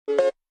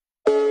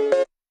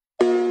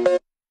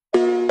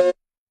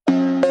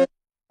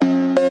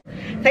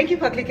Thank you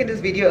for clicking this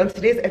video. On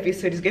today's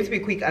episode, it's going to be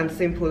quick and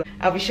simple.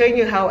 I'll be showing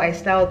you how I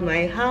styled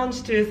my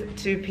houndstooth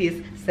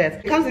two-piece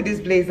set. It comes with this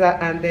blazer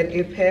and then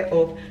a pair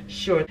of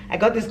shorts. I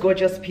got this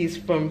gorgeous piece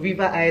from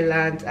River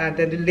Island, and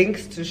then the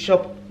links to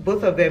shop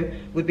both of them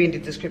will be in the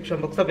description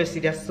box.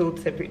 Obviously they're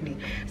sold separately.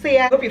 So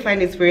yeah, I hope you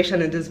find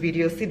inspiration in this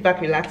video. Sit back,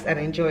 relax and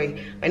enjoy.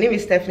 My name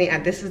is Stephanie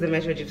and this is the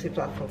Metrogypsie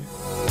platform.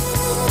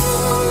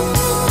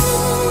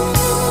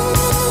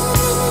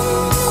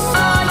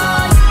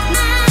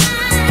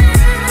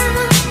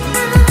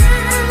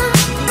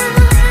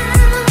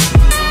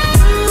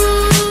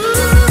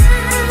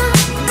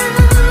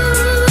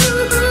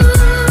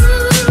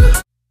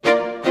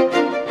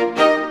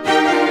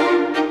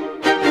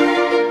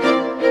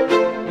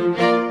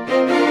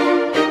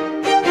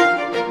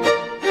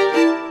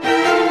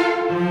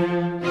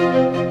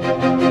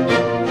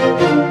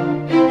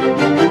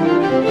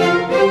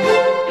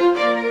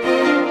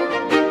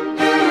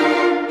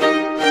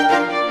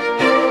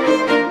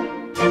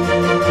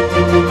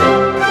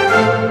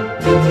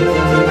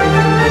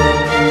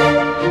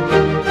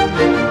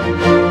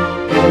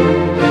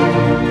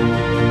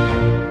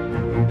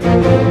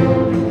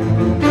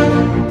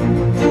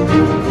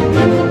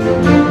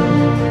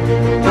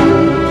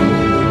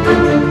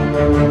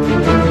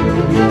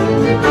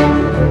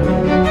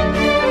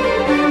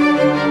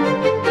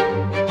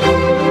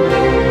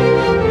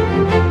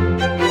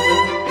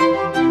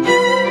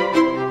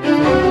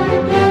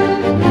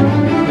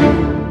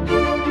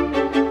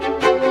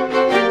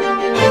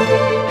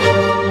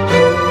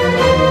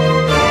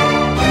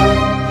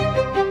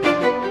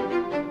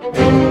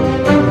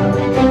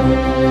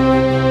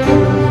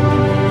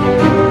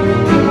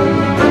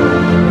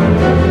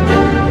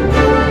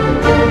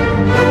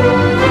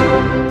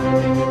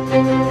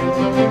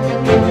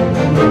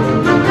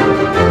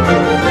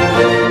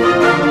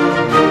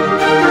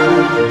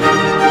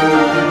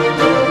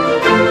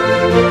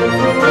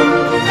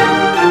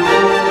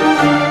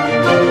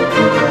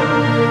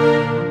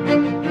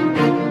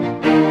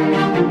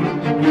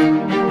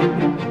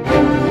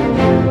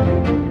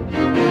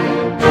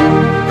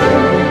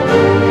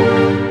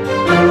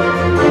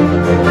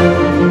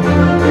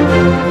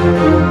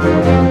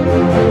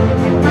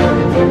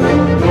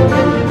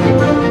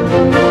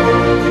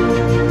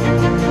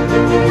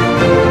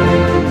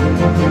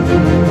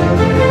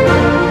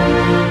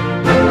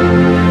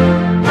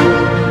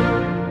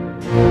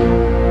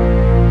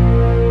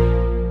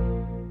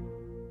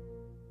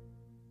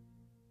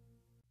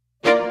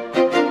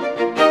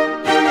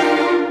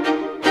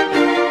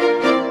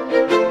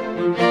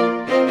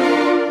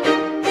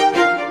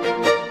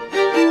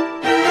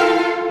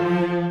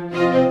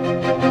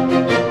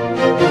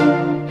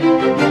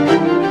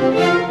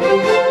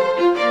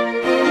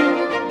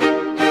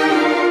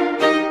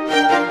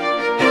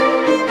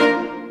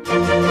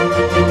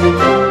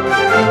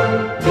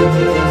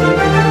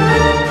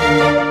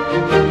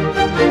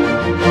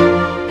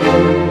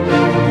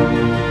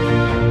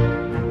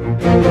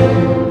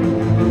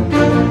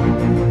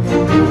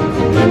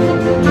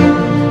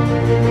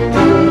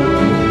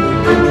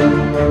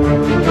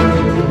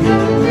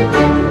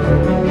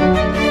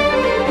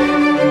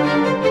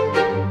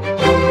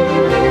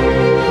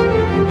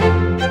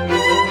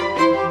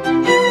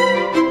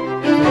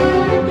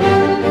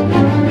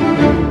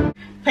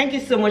 Thank you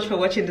so much for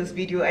watching this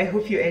video. I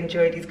hope you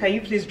enjoyed it. Can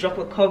you please drop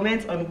a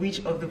comment on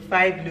which of the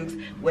 5 looks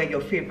were your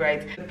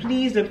favorites?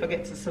 Please don't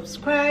forget to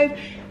subscribe,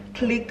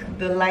 click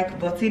the like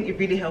button, it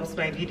really helps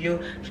my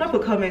video. Drop a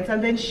comment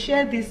and then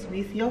share this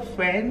with your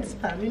friends,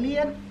 family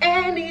and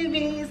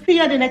enemies. See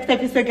you on the next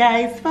episode,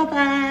 guys. Bye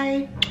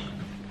bye.